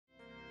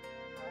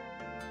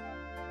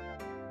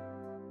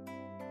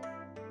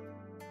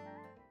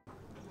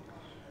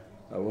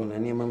I want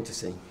any mum to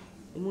say.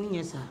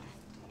 Munyasa.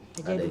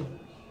 Agya.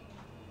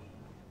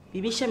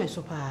 Bibi sheme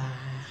so pa.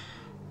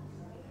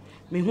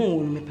 Me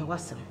hu me pe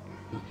wasem.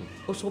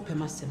 Oso pe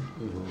masem.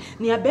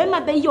 Ni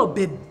abema be yo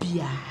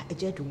bebia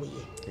agya do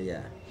ye.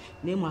 Yeah.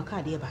 Na mu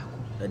aka de ba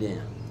ko. Ade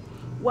ya.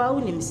 Wa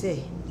unim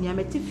se ni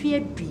ametifie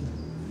bi.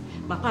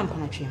 Mapa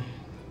mpana twem.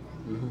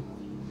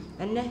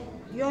 Enne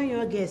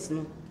yo guess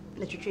no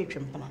na twetwe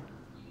twempana.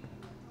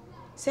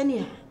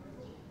 Senia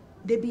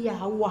de bia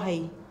hawo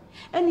hai.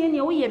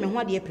 Ene wo ye me ho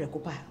ade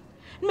prekopa.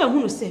 Na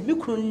hunu se me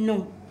kunu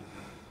no.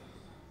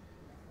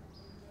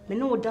 Me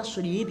no da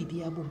so ye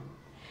bibia bom.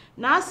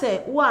 Na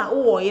se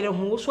wo yere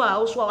ho so a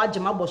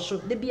wagema boso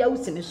de bia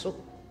wusene so.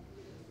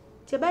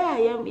 Ti ba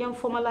ya yam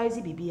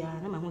formalize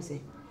bibia na ma ho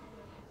se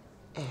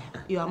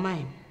you are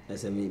mine.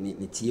 Ese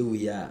me tie wu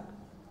ya.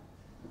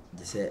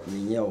 De se me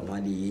nye o ho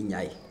ade ye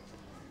nyai.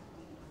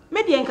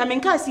 Me de enka me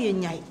nka se ye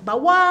nyai. Ba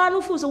wa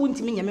no fu so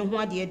wuntimi nya me ho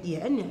ade de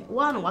ene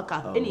wa no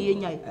waka ene ye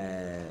nyai.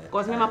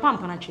 Cause me ma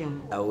pampa na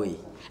twem. Away.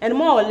 And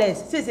more or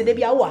less say de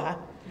bia wo ha.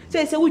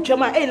 Say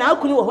wutwam a na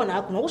akunu wo ho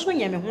na akunu wo so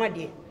nya me ho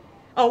ade.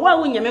 Oh, why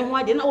when you mean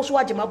why didn't also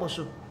watch my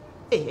boss?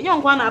 Eh,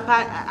 young one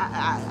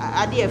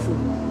a dear fool.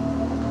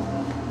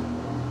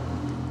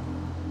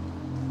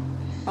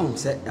 Oh,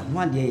 said, and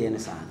 1 day in the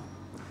sun.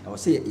 I will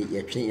say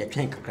a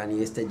train cranny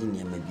yesterday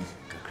near maybe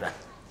crack.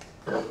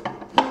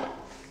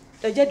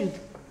 The Jedu.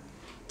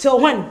 Till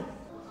when?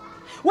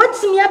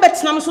 What's me about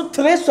some so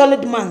 3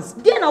 solid months?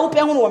 Then I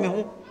open one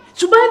woman.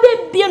 To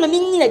buy be on a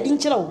meaning a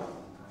dinchero.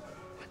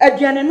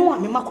 Adriana no,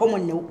 I'm a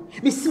common no.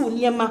 Miss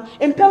Uniama,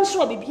 and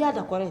Pensua be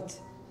piada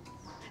correct.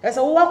 As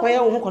a walk where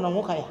I won't on a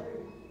walker.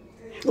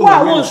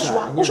 Why won't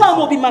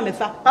you be mamma?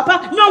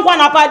 Papa, no one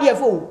up idea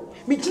for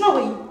me.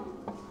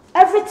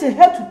 Everything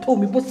had to tell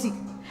me, but see,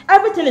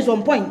 everything is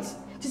on point.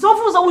 Tis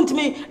offers I want to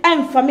me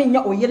and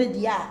familiar or yet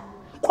the air.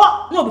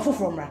 Quite no before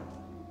from her.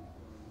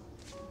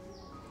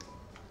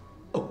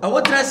 Oh, I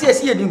want to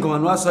say, you didn't go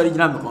on was sorry,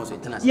 Jam.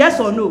 Yes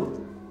or no?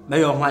 May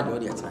your mind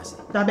audience.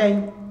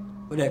 Tabang.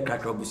 Would I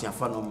crack up with your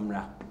phone?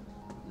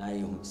 Na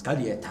you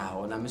study a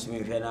tower, and I'm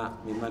missing Rena.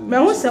 Me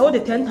won say all the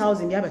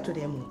 10,000 ya beto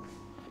dem.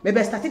 Me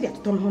be started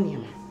at ton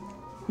honiam.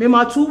 Me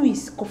ma 2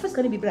 weeks, ko first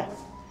can be bra.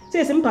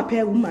 Say some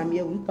papa wu ma me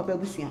wu papa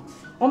busua.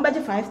 On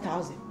budget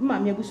 5,000, ma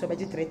me busua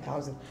budget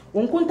 3,000.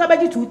 Won kunta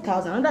budget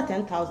 2,000, under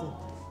 10,000.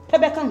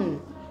 Pebe kan hu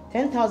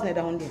 10,000 e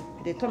da hon dem.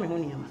 They told me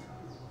honiam.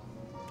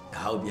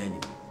 How be any?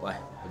 Why?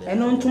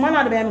 And on ntuma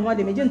na de be me ho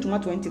de me je ntuma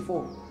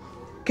 24.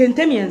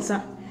 Kente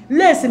miensa,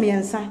 lace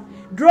miensa,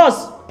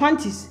 drawers,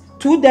 panties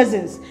 2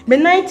 dozens, me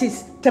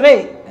 90s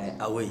 3.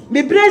 Away.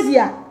 Me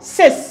brazier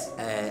 6.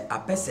 A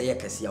pesa ya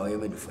kasi ya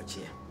oyeme for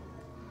chair.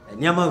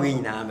 Nyama we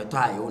nyina me to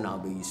aye na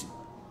obe yusu.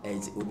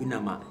 Obi na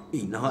ma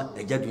na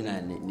Agya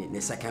na ne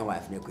second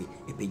wife na kwe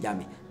epegya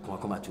me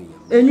koma to ye.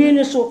 Eni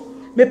ni so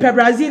me pe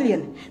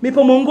Brazilian, me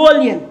pe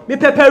Mongolian, me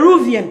pe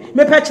Peruvian,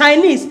 me pe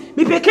Chinese,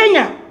 me pe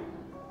Kenya.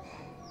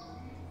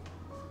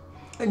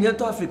 Eni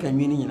to African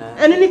mi nyina.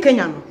 Eni ni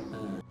Kenya no.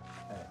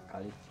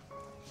 Cali.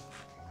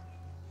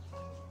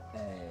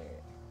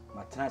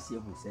 Matrasi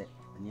hu se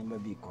nyema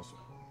bi koso.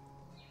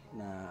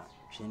 Na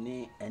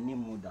hwene ani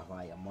mu da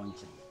hwa ya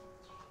monche.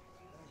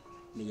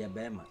 Me ye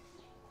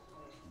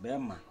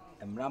bema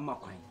emra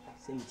makwan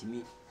se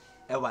ntimi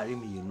eware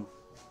miyenu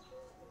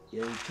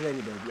ye twere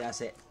ni baabi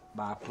ase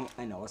baako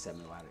na wo se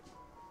me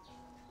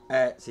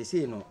ware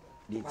sesi no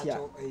de tia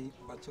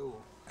bacho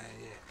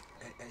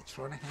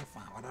tro ne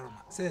hefa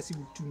wadaroma se si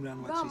butumra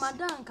no ba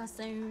madan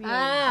kasan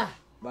wi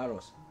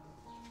baros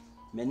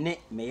me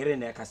yere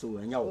na ekasa wo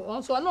anya wo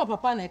onso na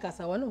papa na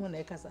ekasa wo no na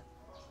ekasa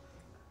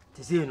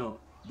sesi no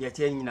de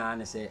tia nyina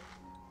ne se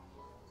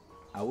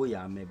Awo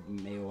Yaa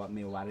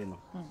me ware no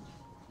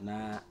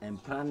na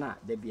empra na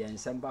da bia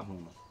nsamba ho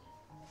no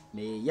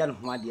me ye no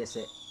ho ade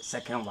se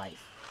second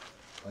wife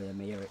oya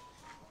me yere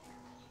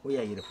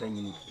oya yere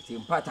panyini ti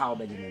mpata wo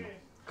bedi no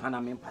kana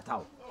me mpata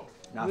wo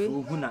na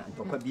afu hu na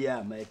ntokwa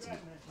bia ma ati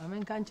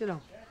amen kan kire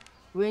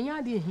we nya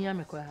ade hia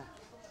me kwa ha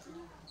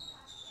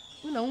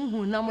una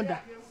hu na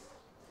muda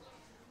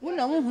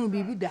una hu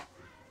bibi da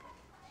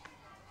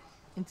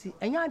nti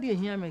enya ade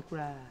hia me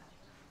kura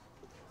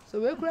so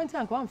we kura nti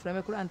anka wamfra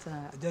me kura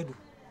nta Agyadu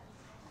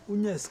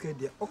unya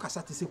skedia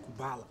okasa te se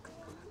kubala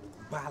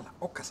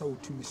okasa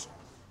otumi so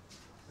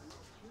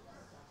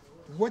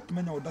what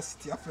man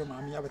audacity afre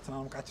ma me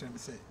abetana no ka kire me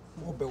say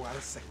wo be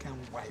ware second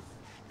wife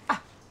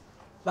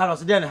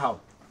baros den how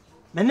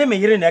me ne me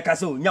yere na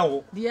ekasa onya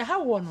wo de ha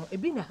wo no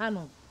ebi na ha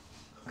no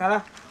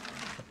kala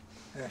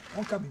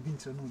onka bibi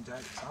ntre no nja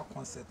sa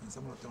concert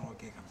nsem no ton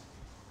okay kan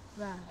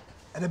ba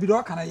ada bi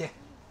do kana ye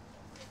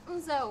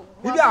nza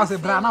bibi a se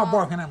bra na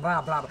bo hene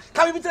bra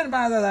ka bibi ntre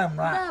bra da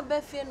bra na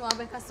be fe no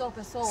abeka so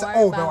peso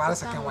o be ware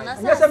second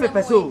wife nya se me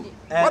peso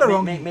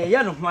me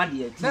ye no ho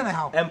ade ati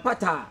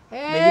empata me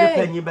yere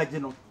panyi baje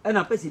no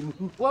na pese mi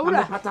hu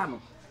empata no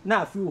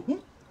na afi ohu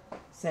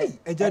say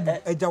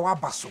Agya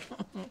wabaso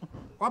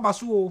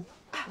o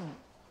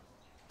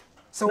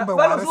so be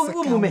ware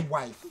second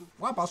wife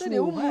wabaso de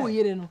umu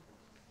yere no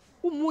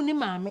umu ni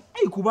maame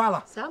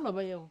kubala sa no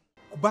ba ye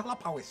kubala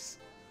powers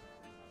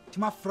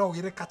Tima frau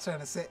yere katra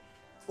ne se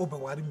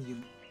obeware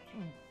mienu.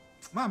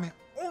 Mame,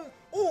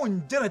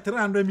 on jere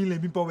 300 million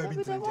bi pa bi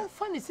ntia. Bi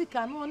fa ne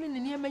sika no ne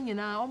ne ma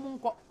nyina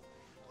omonko.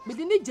 Me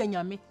de ne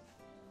gyanyame.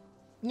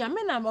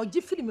 Nyame na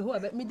ogi firi me ho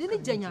aba. Me de ne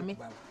gyanyame.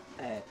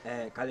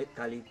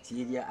 Kali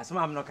tiria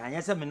asema am no kan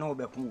yese me no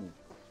obeku.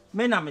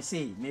 Me na me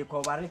sei me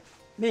ko ware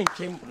me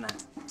ntwempna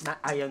na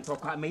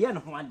ayentokwa me ye ne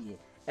ho ade.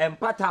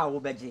 Empata wo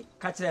beje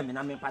ka kire me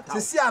na me empata.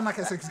 Sisi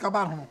anaka sika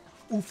ba ho.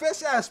 U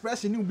facial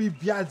expression ni bi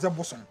bia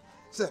zeboson.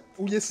 Se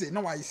o yese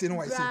na wa yese na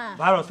wa yese.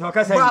 Baros to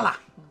kasa. Bala.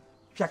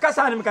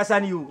 Shakasa ni mkasa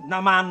ni you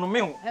na manu me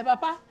ho.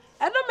 Papa,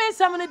 e no me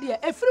nsam ne de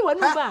e free wonu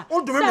ba.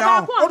 O do me me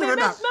a. O do me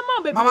me.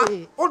 Mama,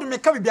 o do me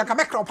ka bibia ka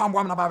me kra opambo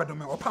am na ba do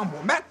me.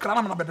 Opambo me kra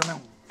na me na be do me.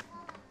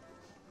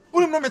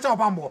 Unu no me cha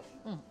opambo.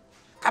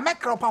 Ka me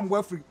kra opambo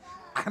afri.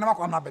 Akana ma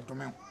ko am na be do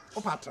me.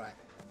 O pa try.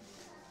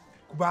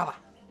 Kubala.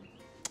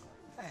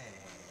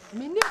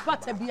 Me ni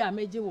pata bi a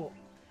meje wo.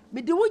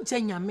 Me de wo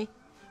gyanyame.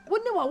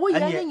 Woni wa wo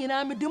ya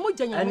nyina me de mo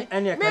gyanyame.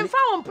 Me mfa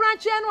wo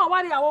mpranche no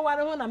aware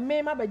awoware ho na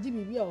me ma baji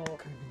bibia o.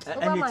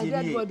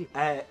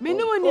 Me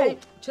ni woni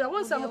kira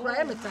won sam kura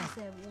ya metan.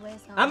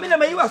 Amina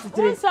mayi wa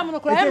sutre. Won sam no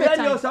kura ya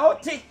metan. Yo sa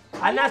oti.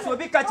 Anas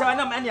obi ka cha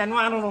na ane anu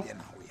anu no.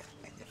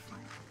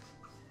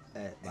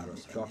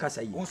 Baros to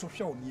kasa yi. Won so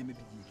hwe o niye me bi.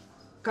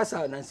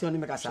 Kasa na nsi oni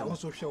me kasa. Won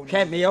so hwe o.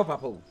 Hwe me yo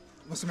papa o.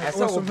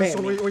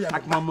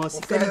 Mama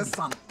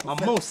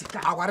sika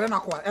aware na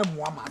ko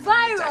emwa ma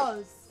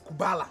virus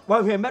kubala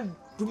wa hwe me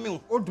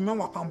dumi o dumi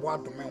wa pambo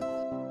adumi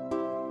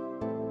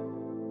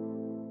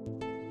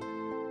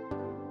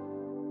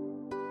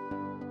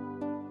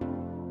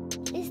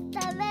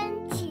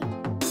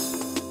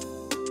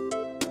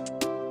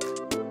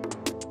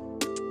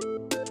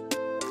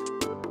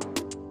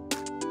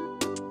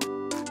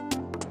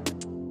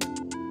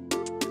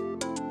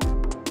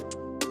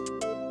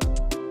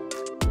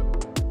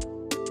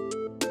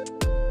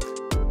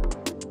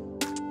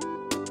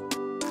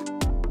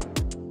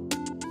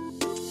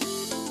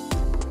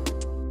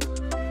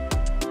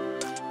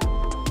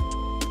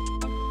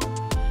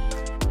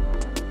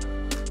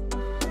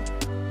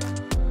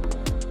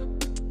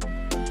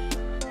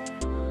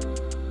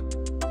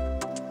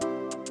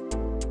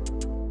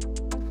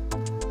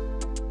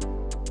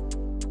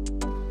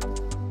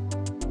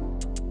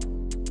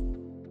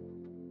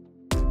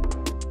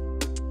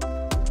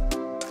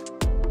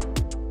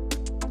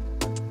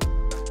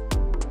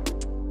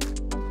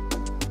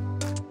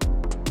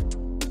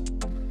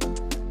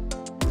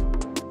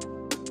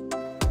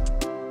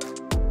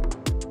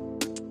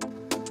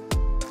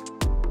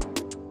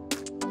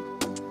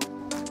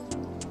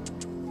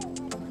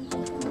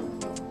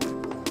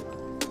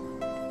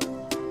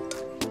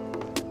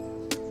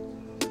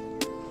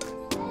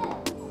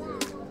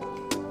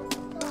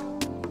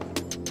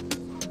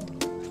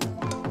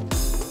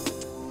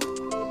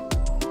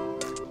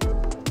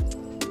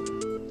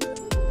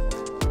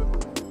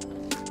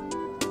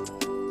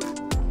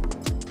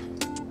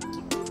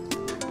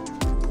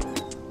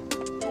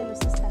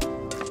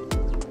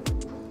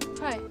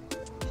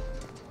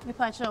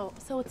Pacho,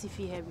 so what if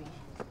you heavy?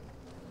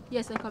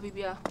 Yes, I can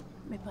be.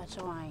 Me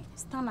Pacho, I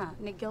Stana,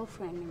 ne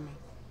girlfriend me.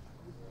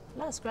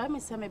 Last cry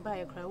me say me buy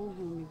a cry who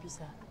me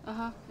bisa.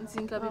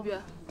 Think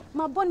Kabibia.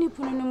 My bonny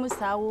pununu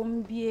musa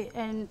won't be,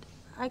 and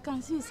I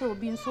can see so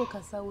being so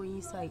kasa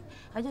inside.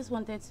 I just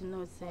wanted to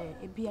know, say,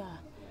 Ebia,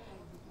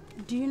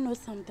 do you know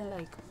something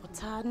like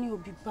Otani or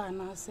Biba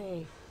now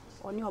say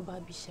on your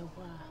baby shower?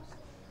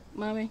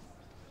 Mammy,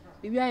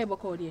 Bibia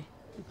Bokodi.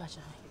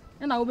 Pacha.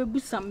 And I will be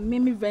some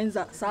Mimi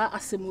Venza, Sa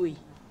Asimui.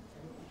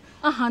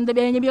 The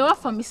baby be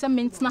off for me some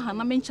mints now,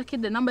 and I mean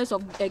checking the numbers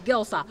of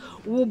girls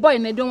who boy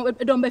and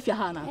don't be your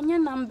Hannah. And your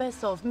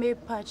numbers of me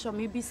patch or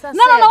maybe some.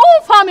 No,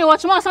 family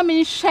watch my son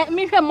mean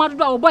me her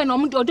mother or boy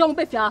no don't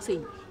be your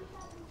say.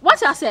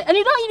 What I say, and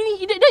you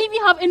don't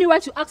even have any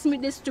right to ask me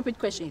these stupid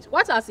questions.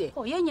 What I say?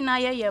 Oh,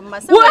 yeah,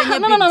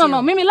 myself.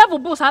 No, Mimi level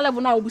boss, I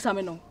level now will be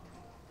some.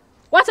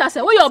 What I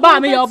say? Where your bar,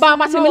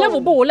 but me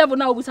level bowl level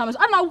now with some. And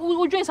now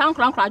we drink some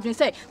crank and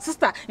say,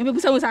 sister, and people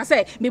say, I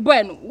say, me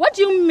bueno. What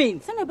do you mean?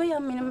 Send a boy,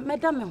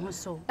 Madame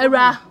so.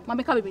 Era,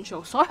 Mamma can't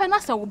show. So her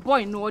nasa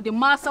boy no the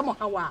master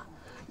how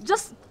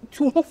just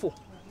too hopeful.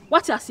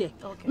 What I say?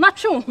 Not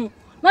true.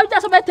 Not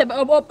just about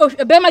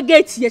a Bema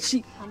gate yet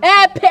she.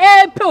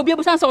 Pay be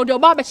able to answer your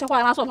barber show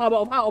and ask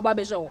about how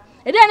barber show.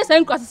 And then the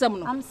same class.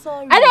 I'm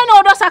sorry. I didn't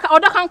know those or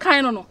that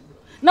kind of no.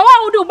 Now I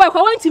will do by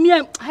going to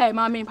me. Hey,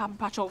 mommy, Papa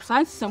Pacho,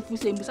 science, some food,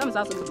 some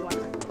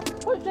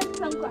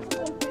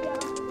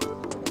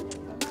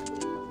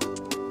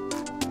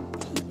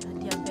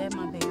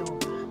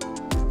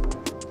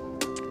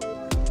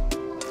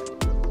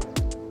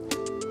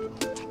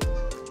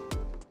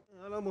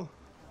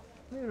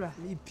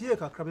He peer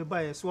can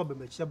buy a swab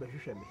and chubby.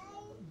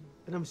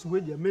 And I'm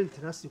swaying your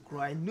maintenance to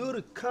cry. No,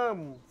 to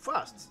come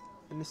fast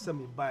and the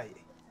semi buy.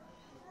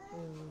 Oh,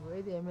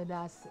 wait a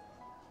minute.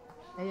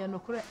 I no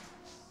correct.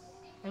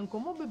 And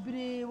come over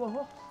be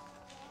wo.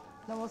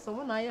 There was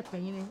someone I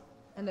penny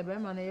and the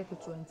Berman I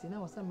 20.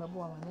 Now was some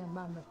boy and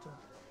Bambato.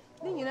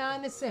 Then you know,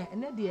 and say,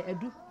 and then dear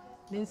Edu,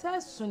 then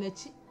says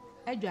Sonechi,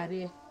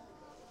 Agya,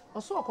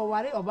 Oso ko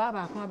ware oba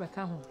ba kan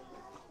abeka ho.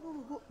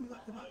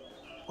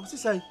 O si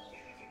say.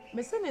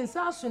 Me se ne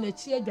nsa aso na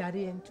chi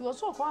adware nti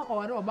oso ko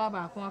akọware oba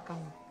ba kan aka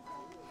ho.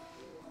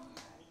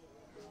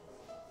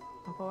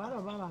 Akọware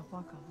oba ba kan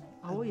aka ho.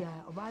 Awo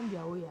Yaa, oba ndi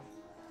Awo Yaa.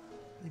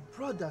 The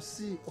brother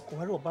see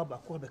okoware oba ba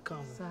ko abeka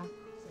ho. Sir.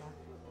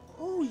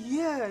 Oh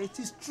yeah, it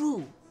is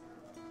true.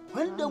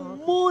 When the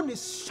moon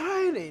is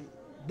shining,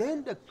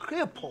 then the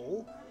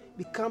cripple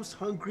becomes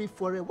hungry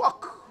for a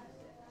walk.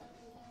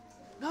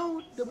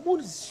 Now the moon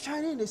is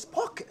shining in his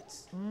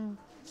pockets,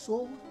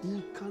 so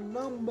he can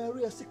now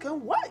marry a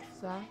second wife.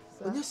 Sir.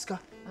 Onyeska.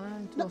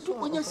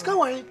 Onyeska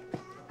why?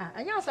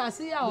 Anya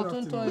asase ya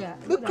otonto ya.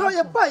 Because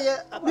you buy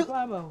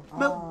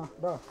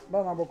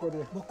Ba boko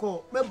de.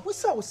 Boko, me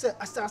busa wo say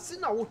asase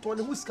na wo ton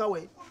ne huska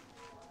we.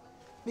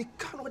 Me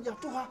kan odia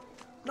to ha,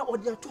 na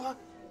odia to ha,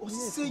 o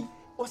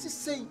si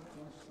say.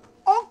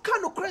 All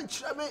kind of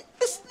crunch. I mean,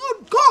 it's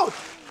not good.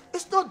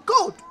 It's not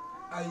good.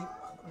 I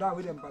da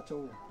we dem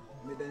pacho.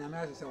 Me da nyame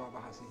ase wa ba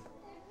hase.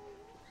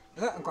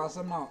 Nka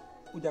asem na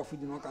uja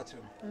fudi no ka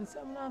kire.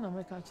 Nsem na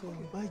me ka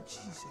kire. By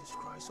Jesus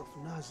Christ of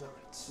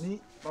Nazareth.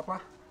 Ni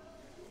papa.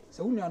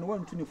 Se wunu anu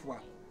wan tuni fo a.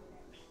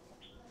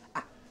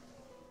 Ah.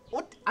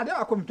 What ade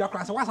akom twa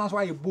kran se wasan so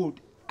aye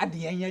bold. Ade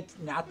yenye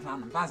na atna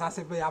no. Ban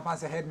se be ya ban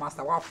se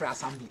headmaster wa free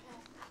assembly.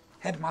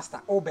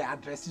 Headmaster obe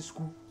address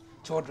school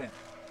children.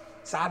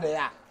 Sada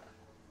ya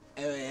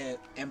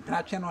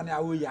empratchen on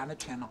Awo Yaa na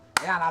twen no.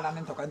 Ya na ala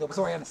ne ntoka ndo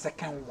so ye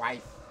second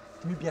wife.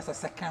 Me be as a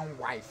second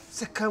wife.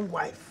 Second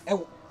wife.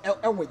 For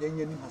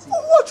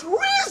what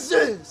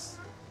reasons?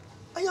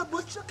 I am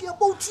not talking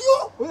about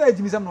you. What are you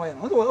doing?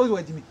 What are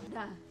you doing?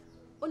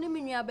 Only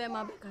me nua be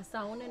ma be kasa,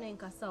 only ne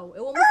nkasa o. E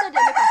wo mo say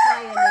dey make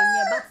kasa ye na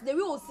nye, but the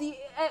way o see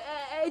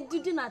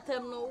didn't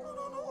attempt no.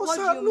 What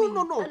do you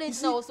mean? No. I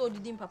didn't know so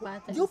didn't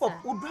papa tell. You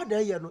papa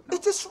brother here no.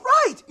 It is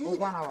right. No.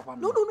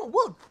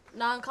 What?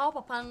 Na nka o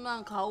papa no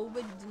nka o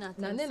be didn't attempt.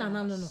 Na ne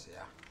na no.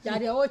 Ya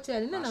dey o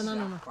chere ne na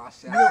no.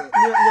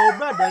 Your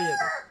brother here.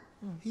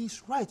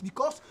 He's right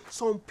because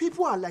some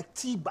people are like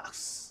tea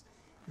bags.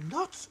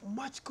 Not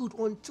much good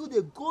until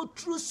they go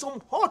through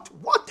some hot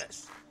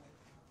waters.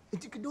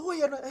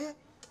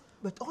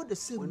 But all the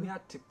same, when you are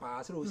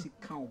tipa, so we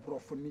can't bro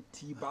for me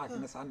tea bag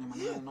and the animal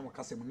no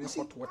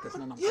hot waters.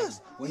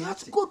 Yes, we have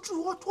to go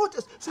through hot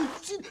waters so you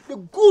see the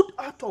good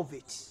out of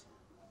it.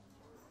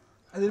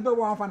 And the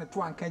one find it to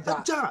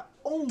Agya.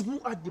 Oh,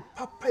 who are the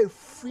papa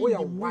free? We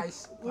are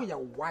wise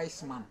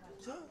man.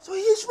 So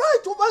he's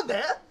right over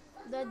there.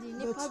 Daddy,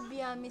 nipa be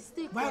a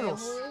mistake.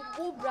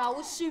 O bra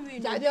o shiri no.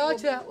 Daddy o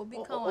che obi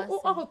kan wa.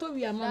 O to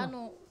wi ama.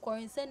 No,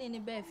 concern ni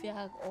be fi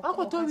ha.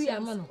 O to wi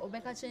ama no.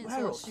 Obeka chen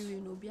so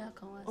shiri no obi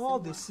aka wa. All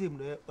the same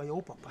no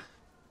your papa.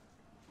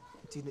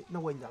 Tine na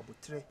wanya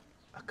abotre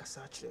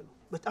akasa kire no.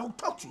 But I'll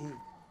talk to him.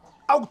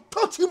 I'll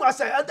talk to him as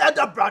a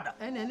other brother.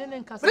 Ne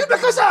nkasa.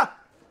 Because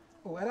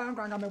oh, era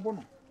nka me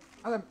bono.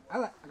 Ala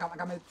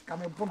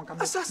bono ka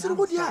me. Assassin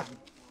what dia?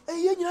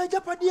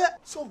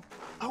 So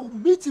I'll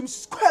meet him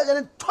square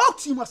and talk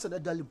to him as an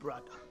elderly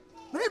brother.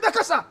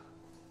 Because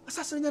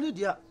assassin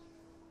dia.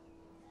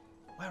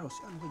 Where was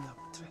you going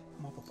to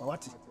more papa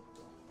what?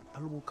 I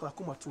will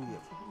come to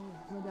you.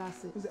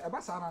 Is a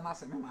basara na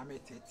se me ma me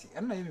tete.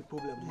 E na yemi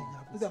problem.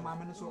 Is a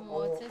mama no so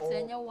o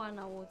tete nya one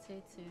na wo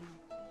tete.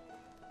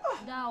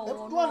 Da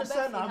o no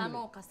understand na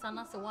no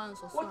kasana se one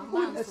so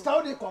what is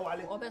Saudi ko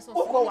wale? Obeso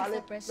ko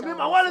wale. Me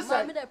ma wale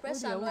say. Me the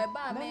pressure no e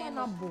ba me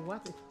na bo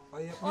what?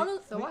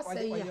 So what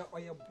say ya?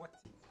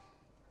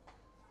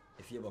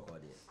 If you back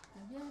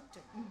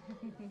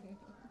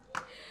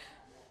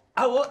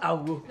Awo.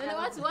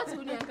 What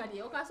would you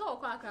carry? Okay, so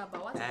aka ba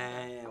what?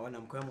 When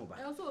I'm coming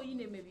back. Also you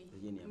name maybe.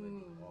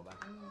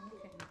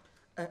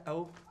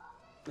 Awo.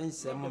 Men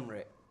say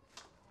momre.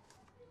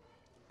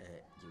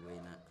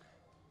 Jiwena.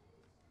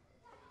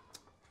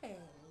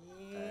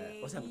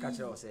 What's up catch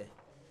you say?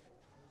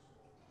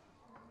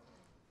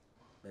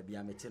 Baby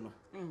I'm no.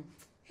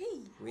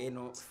 We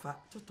no fa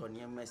to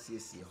niam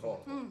CC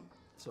hall.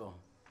 So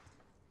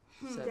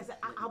yes,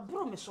 I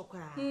brought me so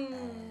cry.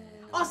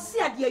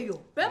 Osaa de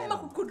yo. Be ma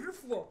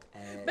kukodrufo.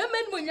 Be ma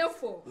ni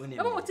monyafo. Be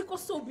ma wotiko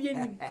so bi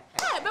anim.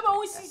 Be ma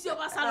won sisi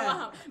obasa no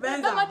ha.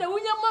 Be ma de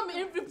wonya ma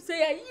me every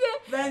say ye.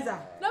 Venza.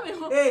 Na me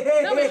ho.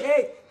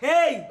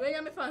 Hey. We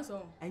nya me fans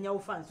on. Enya wo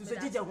fans. So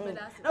jeje ho.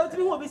 Na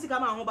otimi ho bi sika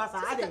ma ho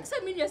basa ade. Say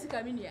me nia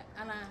sika me nia.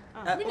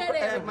 Ana. Me na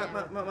dey.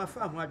 Ma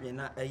fa ho adwen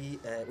na ayi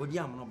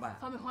Odiamono ba.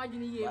 Fa me ho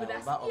adwen ye be da.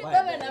 Be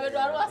na me do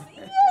aro as.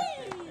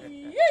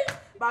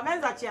 Ba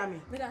menza chia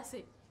me. Me da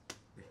say.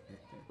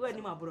 Where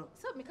ni ma bro?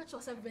 So me catch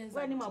yourself Venza.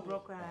 Where ni ma bro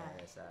cry?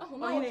 Yes sir.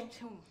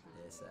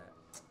 Yes sir.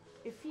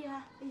 If you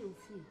are, you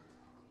feel.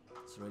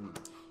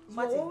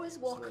 You always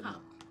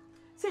welcome.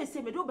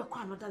 Say me do be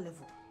kwa another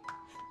level.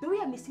 The way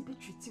I miss be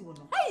treat you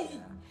no.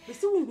 Hey. Me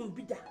see won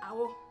bi da.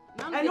 Awo.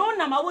 And no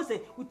na ma wo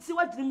say, uti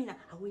wa dream na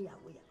Awo Yaa.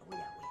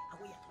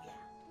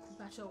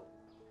 Basho.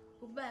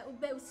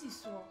 Ube usi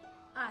so.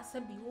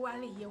 Sabi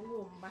wale ye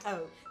wo mba.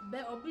 Be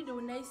obi do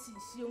na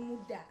sisi mu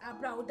da.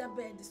 Abra wo da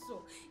bed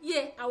so.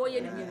 Ye awo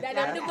ye ni da.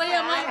 Da ko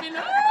ye ma bi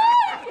no.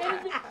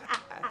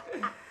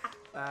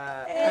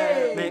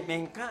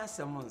 menka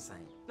asɛm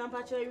nsan na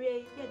mpacho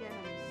ewie ye de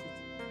na